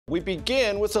We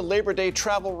begin with the Labor Day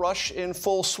travel rush in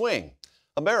full swing.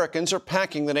 Americans are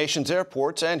packing the nation's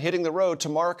airports and hitting the road to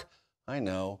mark, I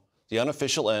know, the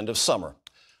unofficial end of summer.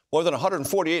 More than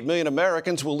 148 million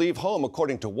Americans will leave home,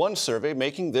 according to one survey,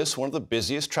 making this one of the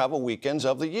busiest travel weekends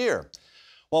of the year.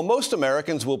 While most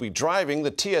Americans will be driving,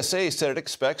 the TSA said it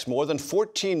expects more than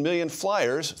 14 million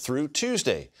flyers through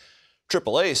Tuesday.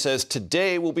 AAA says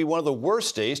today will be one of the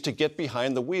worst days to get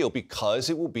behind the wheel because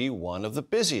it will be one of the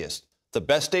busiest. The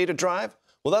best day to drive?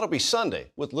 Well, that'll be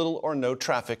Sunday, with little or no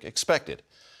traffic expected.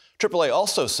 AAA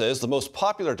also says the most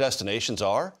popular destinations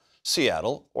are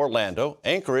Seattle, Orlando,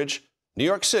 Anchorage, New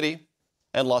York City,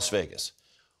 and Las Vegas.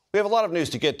 We have a lot of news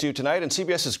to get to tonight, and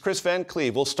CBS's Kris Van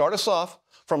Cleave will start us off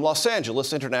from Los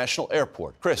Angeles International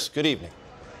Airport. Kris, good evening.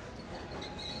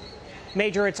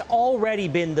 Major, it's already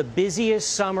been the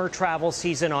busiest summer travel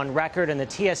season on record, and the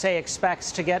TSA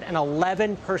expects to get an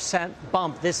 11%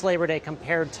 bump this Labor Day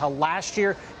compared to last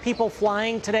year. People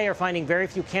flying today are finding very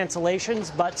few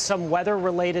cancellations, but some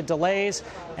weather-related delays,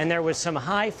 and there was some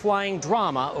high-flying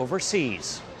drama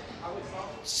overseas.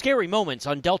 Scary moments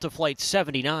on Delta Flight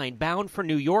 79 bound for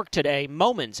New York today,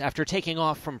 moments after taking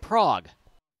off from Prague.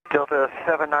 Delta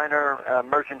 79er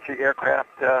emergency aircraft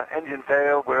engine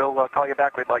failed. We'll call you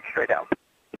back. We'd like straight out.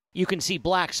 You can see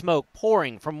black smoke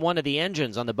pouring from one of the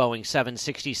engines on the Boeing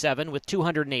 767 with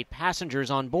 208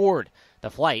 passengers on board. The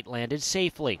flight landed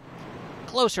safely.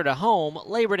 Closer to home,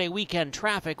 Labor Day weekend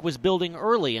traffic was building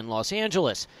early in Los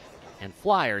Angeles, and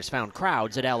flyers found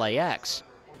crowds at LAX.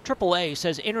 AAA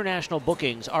says international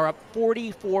bookings are up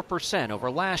 44%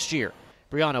 over last year.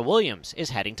 Brianna Williams is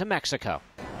heading to Mexico.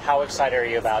 How excited are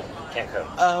you about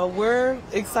Cancun? We're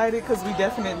excited because we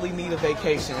definitely need a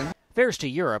vacation. Fares to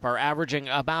Europe are averaging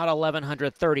about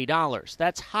 $1,130.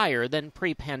 That's higher than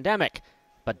pre-pandemic.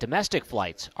 But domestic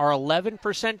flights are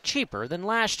 11% cheaper than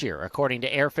last year, according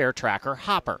to airfare tracker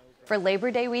Hopper. For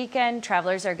Labor Day weekend,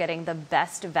 travelers are getting the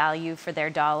best value for their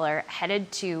dollar,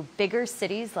 headed to bigger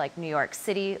cities like New York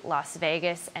City, Las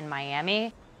Vegas, and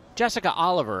Miami. Jessica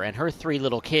Oliver and her 3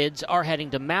 little kids are heading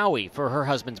to Maui for her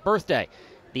husband's birthday.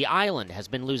 The island has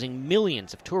been losing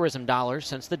millions of tourism dollars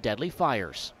since the deadly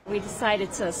fires. We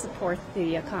decided to support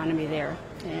the economy there,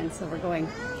 and so we're going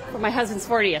for my husband's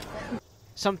 40th.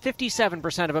 Some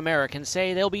 57% of Americans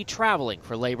say they'll be traveling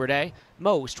for Labor Day.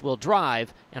 Most will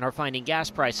drive and are finding gas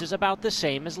prices about the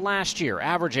same as last year,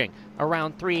 averaging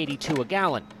around $3.82 a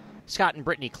gallon. Scott and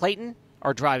Brittany Clayton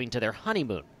are driving to their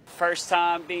honeymoon. First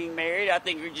time being married, I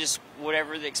think we're just,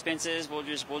 whatever the expense is, we'll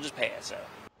just pay it. So.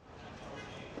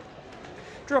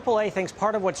 AAA thinks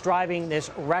part of what's driving this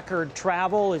record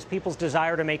travel is people's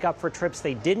desire to make up for trips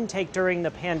they didn't take during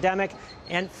the pandemic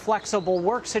and flexible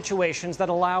work situations that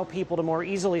allow people to more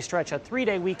easily stretch a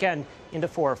 3-day weekend into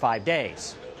 4 or 5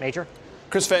 days. Major?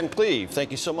 Kris Van Cleave,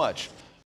 thank you so much.